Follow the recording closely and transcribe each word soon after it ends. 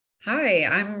Hi,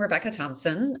 I'm Rebecca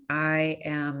Thompson. I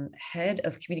am head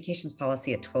of communications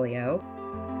policy at Twilio.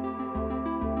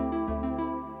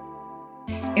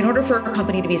 In order for a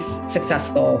company to be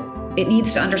successful, it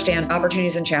needs to understand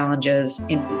opportunities and challenges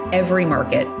in every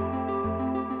market.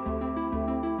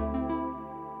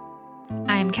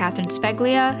 I'm Catherine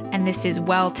Speglia, and this is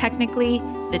Well Technically,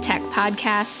 the tech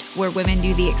podcast where women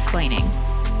do the explaining.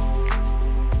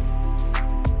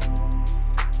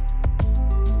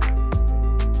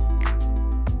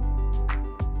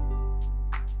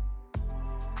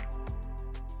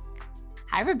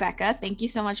 Hi, Rebecca. Thank you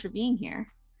so much for being here.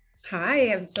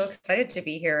 Hi, I'm so excited to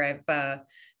be here. I've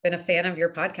been a fan of your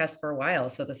podcast for a while,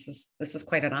 so this is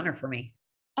quite an honor for me.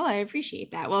 Oh, I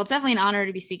appreciate that. Well, it's definitely an honor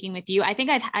to be speaking with you. I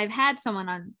think I've had someone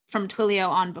on from Twilio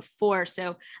on before,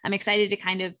 so I'm excited to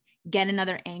kind of get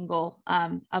another angle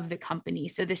of the company.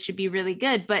 So this should be really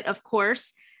good. But of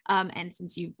course, and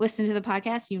since you've listened to the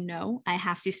podcast, you know I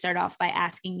have to start off by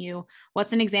asking you,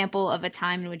 what's an example of a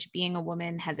time in which being a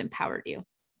woman has empowered you?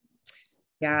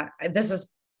 Yeah, this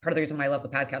is part of the reason why I love the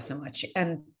podcast so much.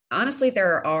 And honestly,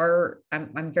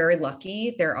 I'm very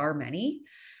lucky. There are many.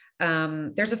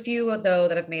 There's a few though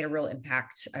that have made a real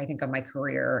impact, I think, on my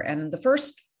career. And the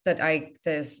first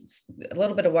this a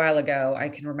little bit a while ago, I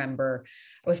can remember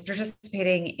I was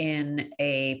participating in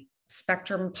a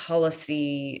spectrum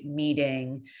policy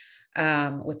meeting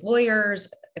with lawyers,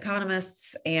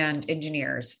 economists, and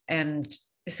engineers. And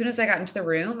as soon as I got into the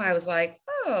room, I was like,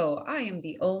 oh, I am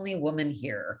the only woman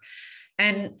here.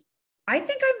 And I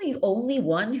think I'm the only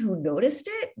one who noticed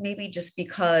it, maybe just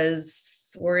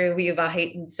because we have a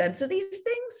heightened sense of these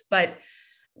things. But,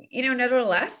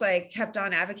 nevertheless, I kept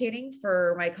on advocating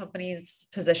for my company's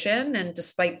position. And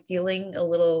despite feeling a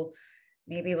little,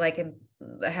 maybe like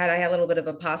I had a little bit of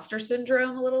imposter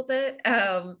syndrome, a little bit,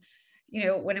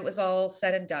 when it was all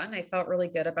said and done, I felt really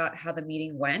good about how the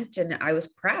meeting went. And I was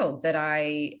proud that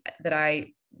I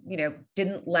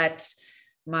didn't let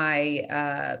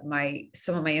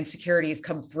some of my insecurities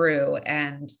come through,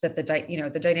 and that the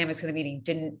dynamics of the meeting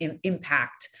didn't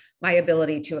impact my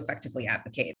ability to effectively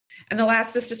advocate. And the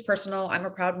last is just personal. I'm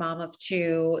a proud mom of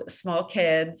two small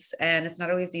kids, and it's not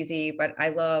always easy, but I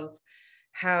love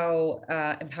how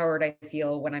empowered I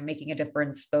feel when I'm making a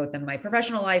difference both in my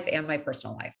professional life and my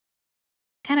personal life.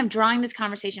 Kind of drawing this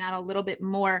conversation out a little bit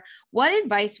more, what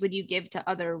advice would you give to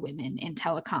other women in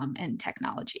telecom and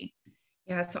technology?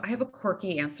 Yeah, so I have a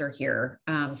quirky answer here.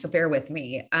 So bear with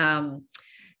me.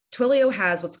 Twilio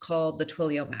has what's called the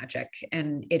Twilio Magic,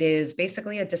 and it is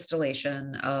basically a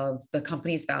distillation of the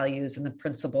company's values and the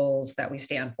principles that we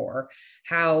stand for,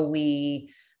 how we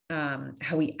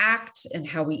act and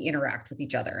how we interact with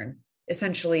each other, and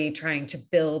essentially trying to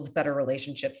build better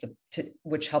relationships,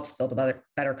 which helps build a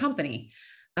better company.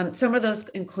 Some of those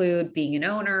include being an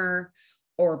owner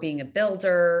or being a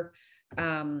builder.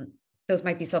 Those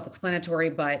might be self-explanatory,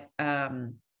 but as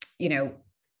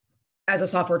a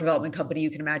software development company,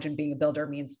 you can imagine being a builder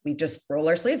means we just roll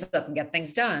our sleeves up and get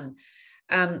things done.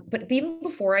 But even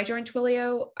before I joined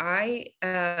Twilio, I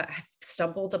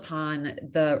stumbled upon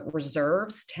the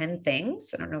Reserve's 10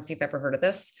 Things. I don't know if you've ever heard of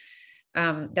this.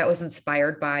 That was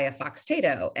inspired by a Fox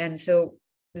Tato. And so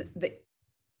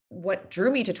what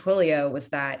drew me to Twilio was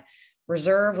that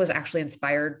Reserve was actually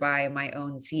inspired by my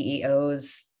own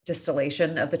CEO's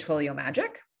distillation of the Twilio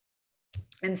Magic.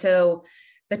 And so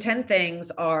the 10 things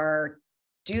are: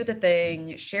 do the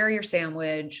thing, share your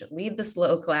sandwich, lead the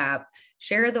slow clap,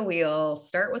 share the wheel,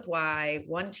 start with why,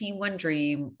 one team, one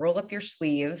dream, roll up your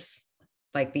sleeves,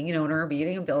 like being an owner,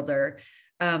 being a builder.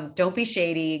 Don't be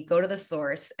shady, go to the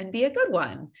source, and be a good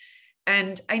one.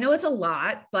 And I know it's a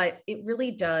lot, but it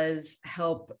really does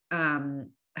help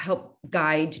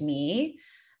guide me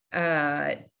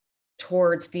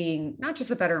towards being not just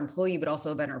a better employee, but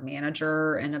also a better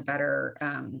manager and a better,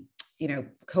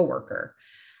 coworker.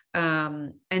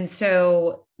 And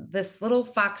so this little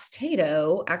Fox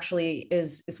Tato actually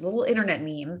is a little internet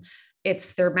meme.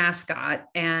 It's their mascot,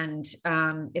 and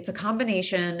it's a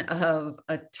combination of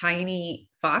a tiny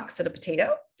fox and a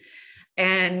potato.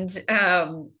 And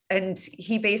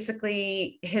he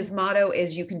basically, his motto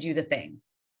is, you can do the thing.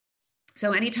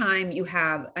 So anytime you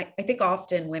have, I think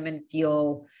often women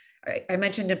feel, I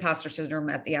mentioned imposter syndrome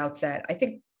at the outset. I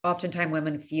think oftentimes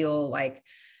women feel like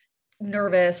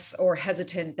nervous or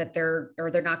hesitant that they're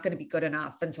not going to be good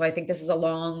enough. And so I think this is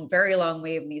a very long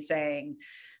way of me saying,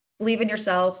 believe in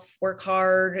yourself, work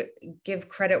hard, give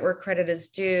credit where credit is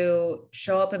due,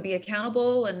 show up and be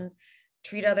accountable, and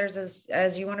treat others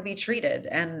as you want to be treated.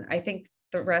 And I think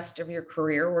the rest of your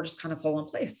career will just kind of fall in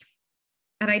place.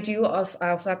 And I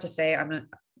also have to say, I'm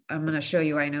going to show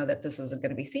you, I know that this isn't going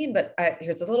to be seen, but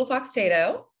here's the little Fox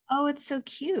Tato. Oh, it's so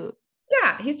cute.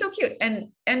 Yeah, he's so cute.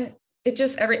 And it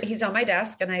just he's on my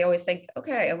desk and I always think,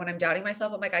 okay. And when I'm doubting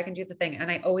myself, I'm like, I can do the thing.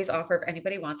 And I always offer if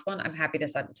anybody wants one, I'm happy to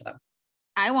send it to them.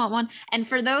 I want one. And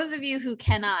for those of you who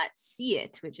cannot see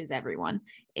it, which is everyone,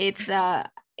 it's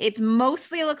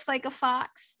mostly looks like a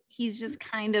fox. He's just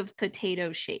kind of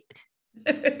potato shaped.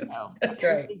 So That's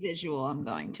there's right. the visual I'm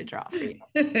going to draw for you.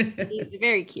 He's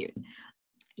very cute.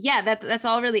 Yeah, that's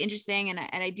all really interesting. And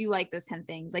I do like those 10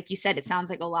 things. Like you said, it sounds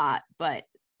like a lot, but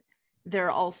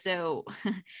they're also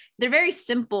they're very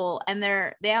simple, and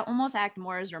they almost act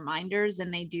more as reminders than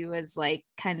they do as like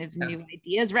kind of new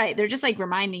ideas. Right. They're just like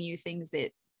reminding you things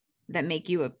that make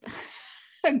you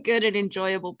a good and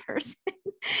enjoyable person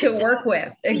to work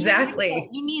with. Exactly.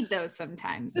 you need those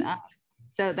sometimes.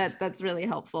 So that's really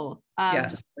helpful.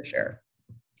 Yes, for sure.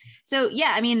 So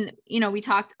yeah, I mean, we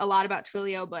talked a lot about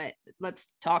Twilio, but let's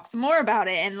talk some more about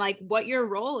it and like what your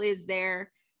role is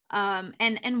there, and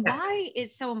why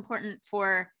it's so important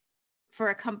for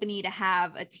a company to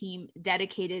have a team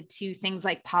dedicated to things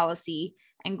like policy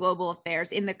and global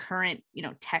affairs in the current,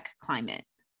 tech climate.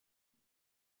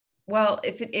 Well,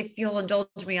 if you'll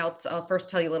indulge me, I'll first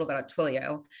tell you a little bit about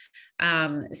Twilio.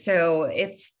 So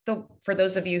for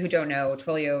those of you who don't know,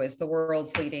 Twilio is the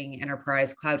world's leading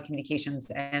enterprise cloud communications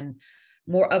and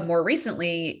more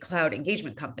recently cloud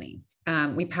engagement company.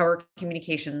 We power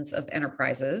communications of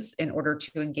enterprises in order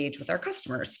to engage with our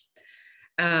customers.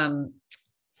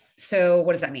 So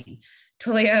what does that mean?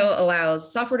 Twilio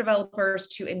allows software developers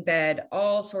to embed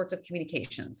all sorts of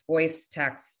communications: voice,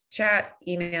 text, chat,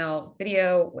 email,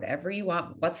 video, whatever you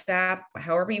want, WhatsApp,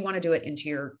 however you want to do it, into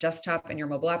your desktop and your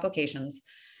mobile applications,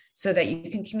 so that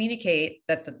you can communicate,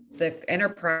 that the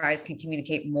enterprise can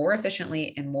communicate more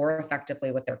efficiently and more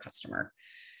effectively with their customer.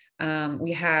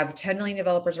 We have 10 million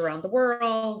developers around the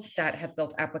world that have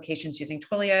built applications using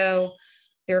Twilio.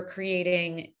 They're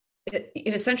creating it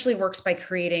essentially works by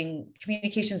creating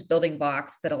communications building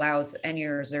blocks that allows end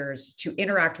users to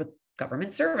interact with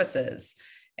government services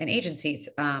and agencies,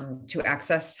 to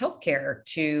access healthcare,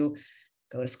 to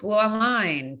go to school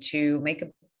online, to make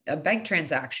a bank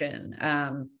transaction,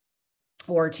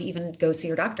 or to even go see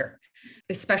your doctor.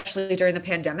 Especially during the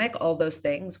pandemic, all those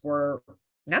things were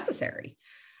necessary.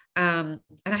 And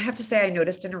I have to say, I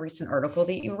noticed in a recent article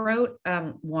that you wrote,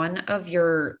 one of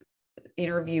your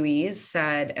interviewees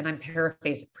said, and I'm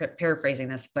paraphrasing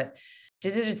this, but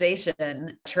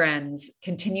digitization trends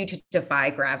continue to defy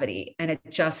gravity. And it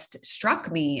just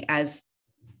struck me as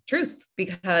truth,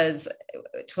 because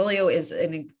Twilio is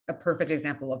a perfect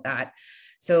example of that.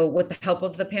 So with the help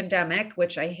of the pandemic,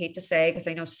 which I hate to say, because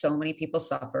I know so many people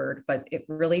suffered, but it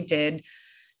really did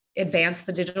advance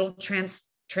the digital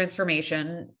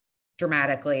transformation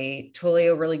dramatically.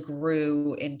 Twilio really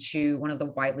grew into one of the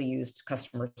widely used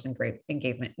customers and great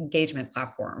engagement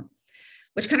platform,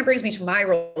 which kind of brings me to my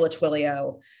role at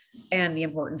Twilio and the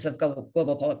importance of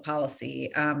global public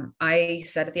policy. I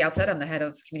said at the outset, I'm the head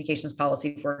of communications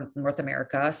policy for North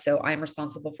America. So I'm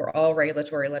responsible for all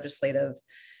regulatory, legislative,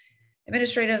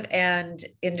 administrative, and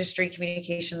industry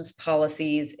communications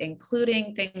policies,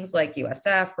 including things like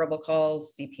USF, robocalls,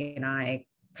 CP&I,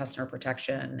 customer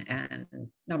protection, and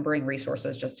numbering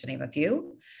resources, just to name a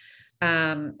few.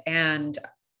 And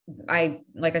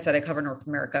like I said, I cover North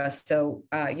America. So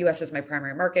US is my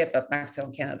primary market, but Mexico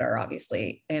and Canada are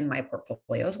obviously in my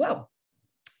portfolio as well.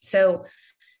 So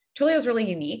Twilio is really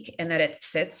unique in that it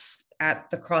sits at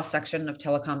the cross section of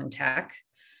telecom and tech.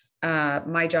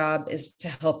 My job is to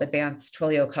help advance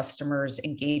Twilio customers'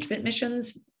 engagement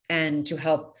missions and to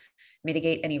help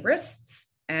mitigate any risks,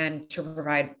 and to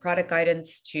provide product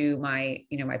guidance to my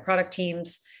product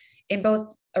teams in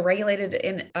both regulated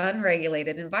and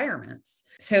unregulated environments.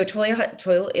 So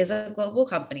Twilio is a global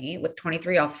company with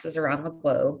 23 offices around the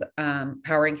globe,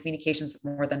 powering communications of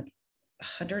more than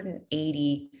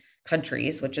 180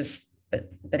 countries, which is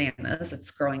bananas.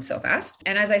 It's growing so fast.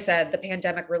 And as I said, the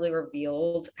pandemic really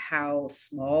revealed how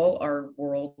small our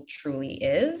world truly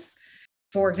is.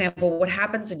 For example, what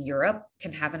happens in Europe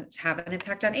can have an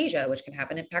impact on Asia, which can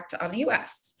have an impact on the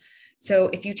US. So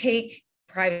if you take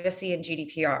privacy and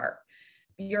GDPR,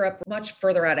 Europe much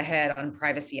further out ahead on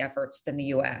privacy efforts than the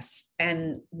US.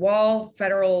 And while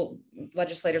federal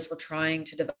legislators were trying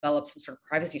to develop some sort of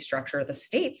privacy structure, the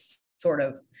states sort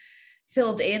of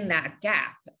filled in that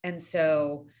gap. And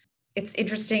so it's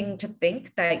interesting to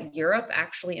think that Europe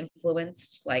actually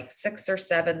influenced like 6 or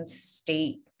 7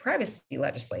 state privacy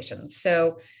legislation.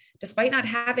 So despite not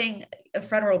having a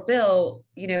federal bill,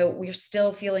 we're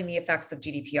still feeling the effects of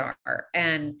GDPR.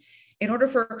 And in order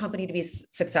for a company to be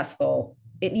successful,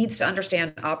 it needs to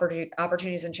understand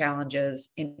opportunities and challenges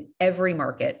in every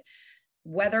market,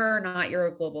 whether or not you're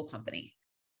a global company.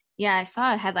 Yeah, I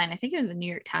saw a headline. I think it was the New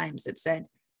York Times that said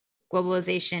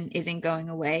globalization isn't going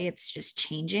away; it's just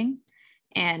changing.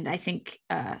 And I think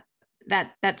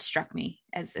that struck me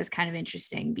as kind of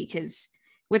interesting, because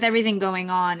with everything going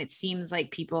on, it seems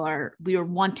like we are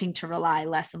wanting to rely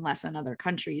less and less on other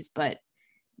countries, but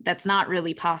that's not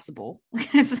really possible.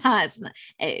 It's not,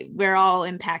 we're all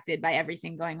impacted by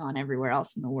everything going on everywhere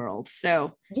else in the world.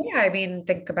 So yeah, I mean,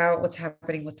 think about what's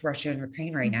happening with Russia and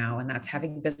Ukraine right now, and that's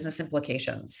having business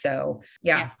implications. So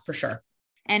yeah, for sure.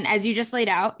 And as you just laid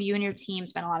out, you and your team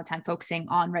spend a lot of time focusing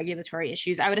on regulatory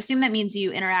issues. I would assume that means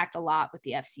you interact a lot with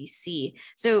the FCC.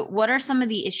 So what are some of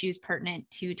the issues pertinent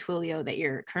to Twilio that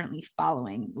you're currently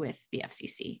following with the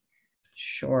FCC?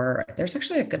 Sure. There's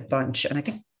actually a good bunch. And I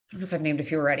don't know if I've named a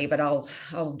few already, but I'll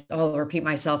repeat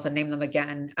myself and name them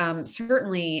again.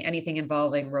 Certainly anything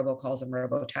involving robocalls and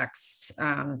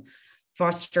robotexts,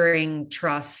 fostering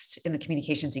trust in the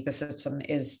communications ecosystem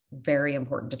is very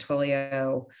important to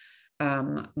Twilio.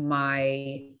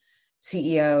 My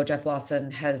CEO, Jeff Lawson,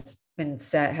 has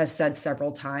said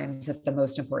several times that the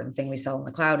most important thing we sell in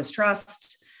the cloud is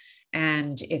trust.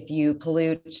 And if you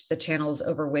pollute the channels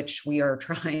over which we are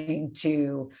trying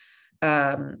to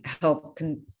help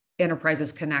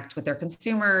enterprises connect with their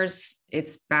consumers,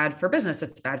 it's bad for business.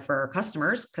 It's bad for our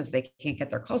customers because they can't get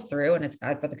their calls through, and it's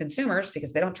bad for the consumers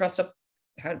because they don't trust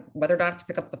whether or not to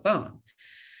pick up the phone.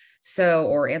 So,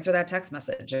 or answer that text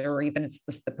message, or even it's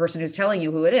the person who's telling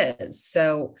you who it is.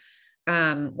 So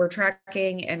we're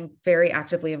tracking and very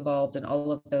actively involved in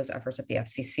all of those efforts at the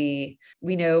FCC.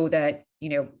 We know that,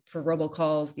 for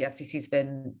robocalls, the FCC has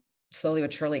been slowly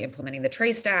but surely implementing the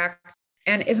Trace Act.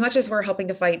 And as much as we're helping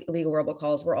to fight illegal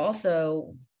robocalls, we're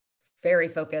also very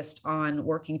focused on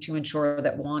working to ensure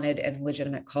that wanted and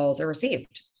legitimate calls are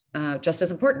received. Just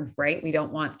as important, right? We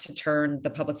don't want to turn the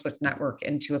public switch network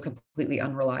into a completely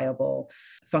unreliable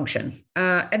function.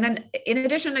 And then in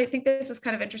addition, I think this is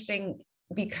kind of interesting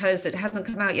because it hasn't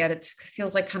come out yet. It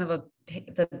feels like kind of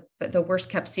the worst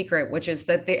kept secret, which is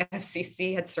that the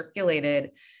FCC had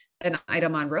circulated an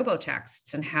item on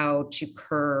robotexts and how to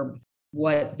curb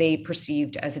what they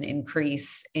perceived as an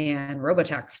increase in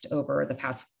robotext over the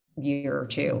past year or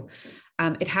two.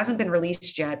 It hasn't been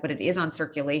released yet, but it is on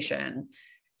circulation.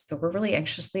 So we're really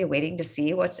anxiously waiting to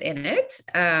see what's in it.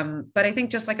 But I think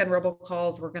just like on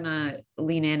robocalls, we're going to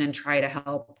lean in and try to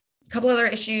help. A couple other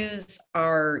issues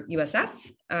are USF.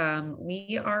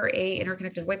 We are a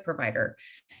interconnected VoIP provider.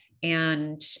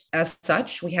 And as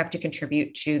such, we have to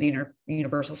contribute to the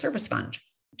Universal Service Fund.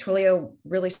 Twilio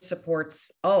really supports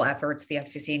all efforts, the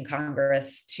FCC and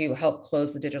Congress, to help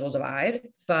close the digital divide,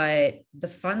 but the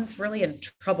fund's really in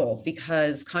trouble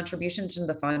because contributions to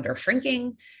the fund are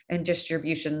shrinking and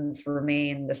distributions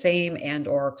remain the same and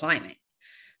or climbing.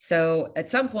 So at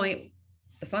some point,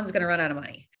 the fund's going to run out of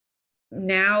money.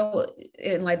 Now,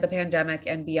 in light of the pandemic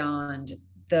and beyond,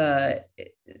 the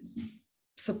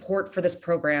support for this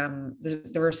program,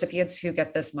 the recipients who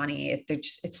get this money,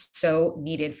 it's so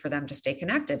needed for them to stay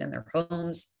connected in their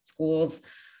homes, schools,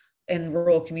 and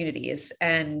rural communities.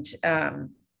 And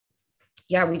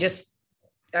we just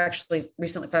actually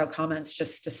recently filed comments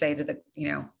just to say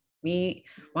we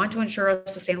want to ensure a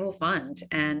sustainable fund.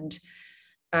 And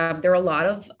there are a lot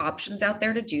of options out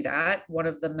there to do that. One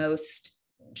of the most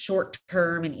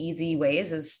short-term and easy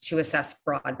ways is to assess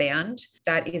broadband.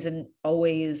 That isn't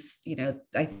always,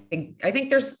 I think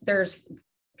there's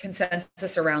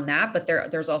consensus around that, but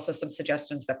there's also some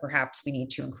suggestions that perhaps we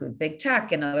need to include big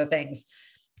tech and other things.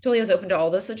 Twilio is open to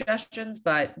all those suggestions,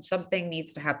 but something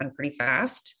needs to happen pretty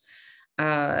fast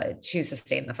to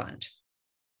sustain the fund.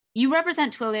 You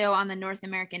represent Twilio on the North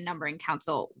American Numbering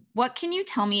Council. What can you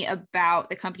tell me about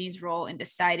the company's role in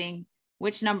deciding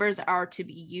which numbers are to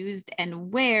be used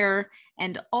and where?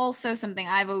 And also something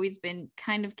I've always been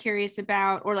kind of curious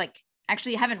about, or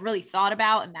actually haven't really thought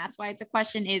about, and that's why it's a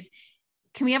question, is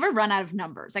can we ever run out of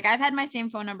numbers? I've had my same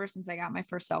phone number since I got my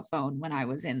first cell phone when I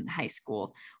was in high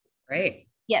school. Right.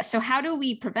 Yeah. So how do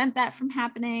we prevent that from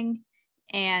happening?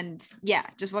 And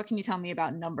just what can you tell me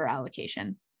about number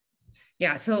allocation?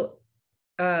 Yeah. So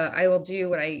I will do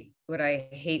what I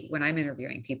hate when I'm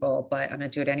interviewing people, but I'm going to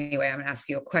do it anyway. I'm going to ask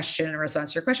you a question in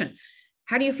response to your question.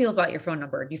 How do you feel about your phone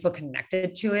number? Do you feel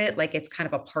connected to it? Like it's kind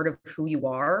of a part of who you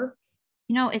are?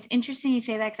 It's interesting you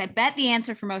say that, because I bet the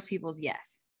answer for most people is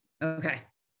yes. Okay.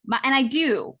 And I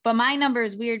do, but my number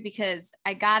is weird because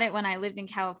I got it when I lived in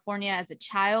California as a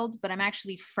child, but I'm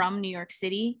actually from New York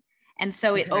City. And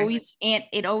so it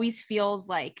always feels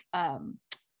like,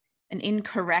 an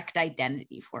incorrect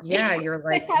identity for me. Yeah, you're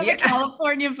like, I have a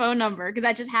California phone number because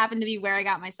that just happened to be where I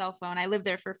got my cell phone. I lived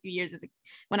there for a few years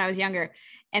when I was younger.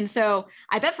 And so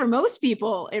I bet for most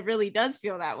people, it really does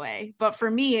feel that way. But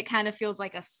for me, it kind of feels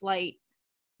like a slight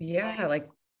like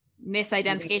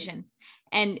misidentification.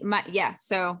 And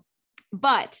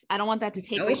but I don't want that to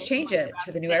take away. Always change it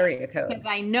to the new area code. Because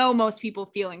I know most people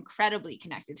feel incredibly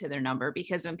connected to their number,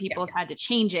 because when people have had to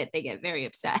change it, they get very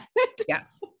upset.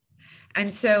 Yes. And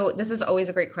so this is always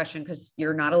a great question, because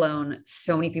you're not alone.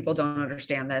 So many people don't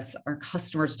understand this. Our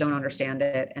customers don't understand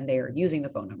it, and they are using the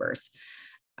phone numbers.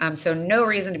 So no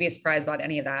reason to be surprised about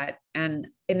any of that. And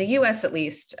in the US, at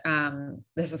least,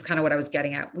 this is kind of what I was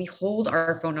getting at. We hold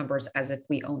our phone numbers as if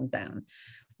we own them.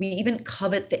 We even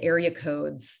covet the area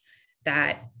codes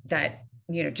that,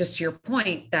 just to your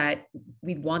point, that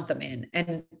we'd want them in.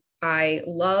 And I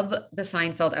love the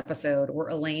Seinfeld episode where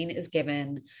Elaine is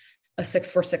given a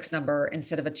 646 number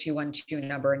instead of a 212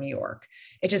 number in New York.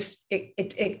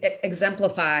 It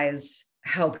exemplifies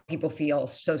how people feel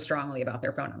so strongly about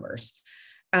their phone numbers.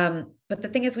 But the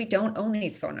thing is, we don't own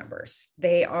these phone numbers.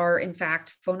 They are, in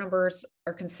fact, phone numbers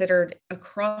are considered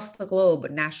across the globe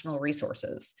national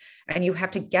resources, and you have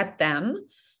to get them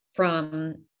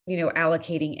from,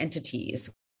 allocating entities.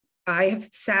 I have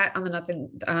sat on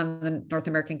the North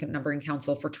American Numbering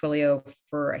Council for Twilio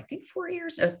for, I think, 4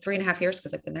 years, 3.5 years,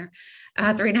 because I've been there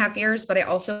 3.5 years. But I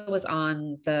also was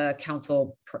on the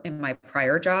council in my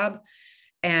prior job.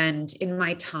 And in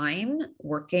my time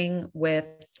working with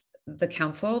the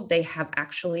council, they have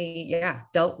actually,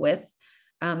 dealt with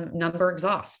number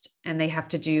exhaust, and they have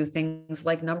to do things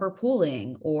like number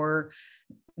pooling or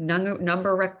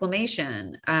number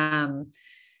reclamation.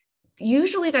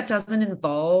 Usually that doesn't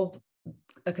involve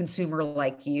a consumer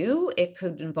like you. It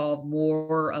could involve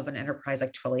more of an enterprise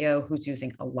like Twilio, who's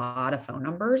using a lot of phone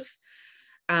numbers.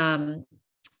 I'm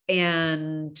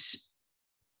trying to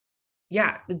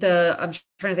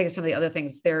think of some of the other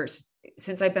things.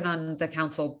 Since I've been on the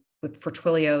council for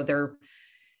Twilio, there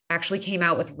actually came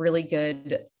out with really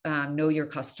good know your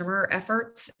customer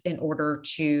efforts in order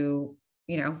to,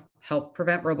 help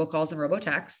prevent robocalls and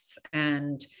robotexts.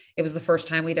 And it was the first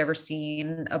time we'd ever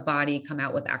seen a body come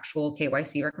out with actual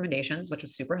KYC recommendations, which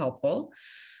was super helpful.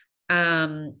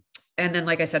 And then,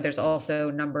 like I said, there's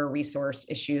also number resource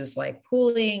issues like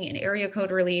pooling and area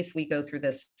code relief. We go through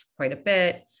this quite a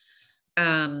bit.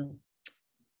 And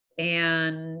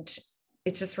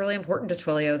it's just really important to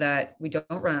Twilio that we don't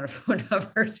run out of phone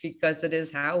numbers, because it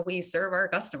is how we serve our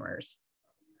customers.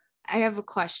 I have a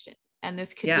question, and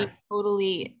this could be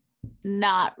totally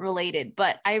not related,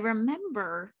 but I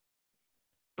remember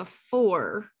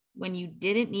before, when you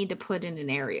didn't need to put in an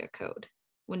area code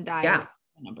when dialing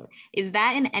a number. Is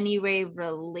that in any way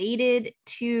related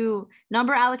to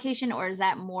number allocation, or is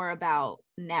that more about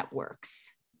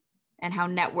networks and how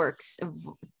networks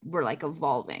were like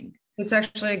evolving? It's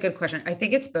actually a good question. I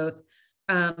think it's both.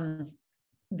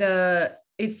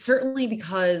 It's certainly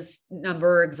because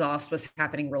number exhaust was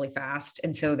happening really fast.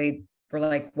 And so they were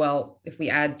like, well, if we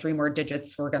add 3 more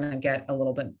digits, we're going to get a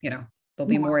little bit, there'll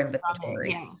be more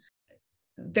inventory. Yeah.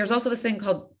 There's also this thing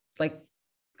called, like,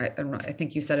 I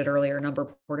think you said it earlier,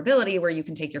 number portability, where you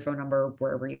can take your phone number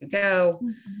wherever you go.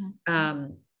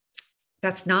 Mm-hmm.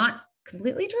 That's not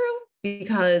completely true,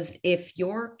 because if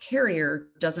your carrier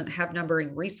doesn't have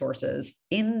numbering resources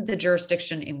in the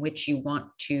jurisdiction in which you want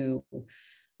to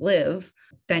live,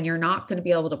 then you're not going to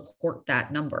be able to port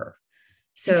that number.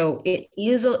 So it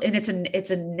is, it's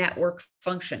a network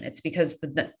function. It's because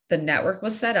the network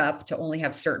was set up to only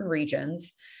have certain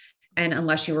regions. And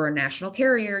unless you were a national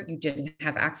carrier, you didn't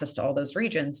have access to all those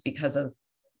regions because of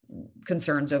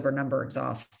concerns over number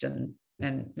exhaust and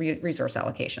resource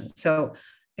allocation. So I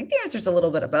think the answer is a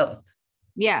little bit of both.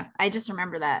 Yeah. I just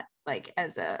remember that, like,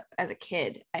 as a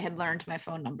kid, I had learned my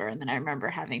phone number, and then I remember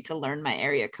having to learn my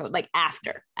area code, like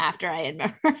after I had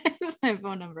memorized my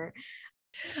phone number.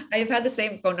 I've had the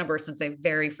same phone number since I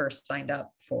very first signed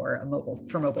up for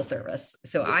mobile service.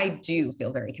 So I do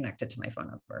feel very connected to my phone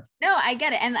number. No, I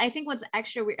get it. And I think what's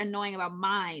extra annoying about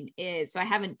mine is, so I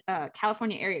have a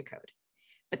California area code,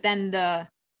 but then the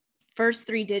first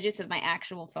 3 digits of my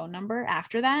actual phone number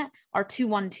after that are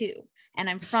 212, and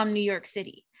I'm from New York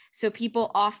City. So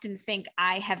people often think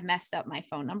I have messed up my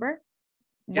phone number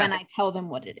when I tell them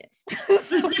what it is.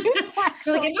 So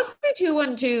like, it must be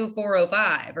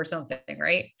 212-405 or something,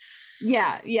 right?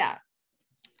 Yeah.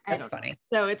 That's funny.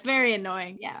 So it's very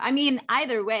annoying. Yeah. I mean,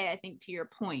 either way, I think, to your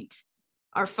point,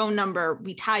 our phone number,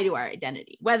 we tie to our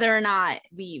identity, whether or not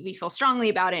we feel strongly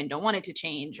about it and don't want it to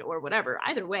change or whatever.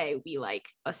 Either way, we like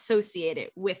associate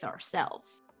it with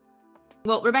ourselves.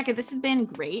 Well, Rebecca, this has been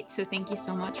great. So thank you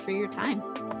so much for your time.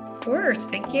 Of course.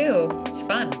 Thank you. It's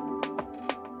fun.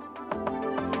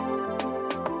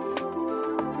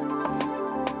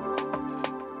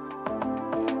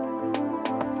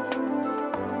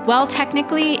 Well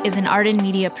Technically is an Arden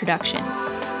Media production.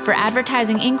 For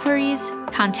advertising inquiries,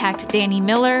 contact Danny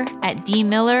Miller at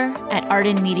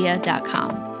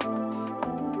dmiller@ardenmedia.com.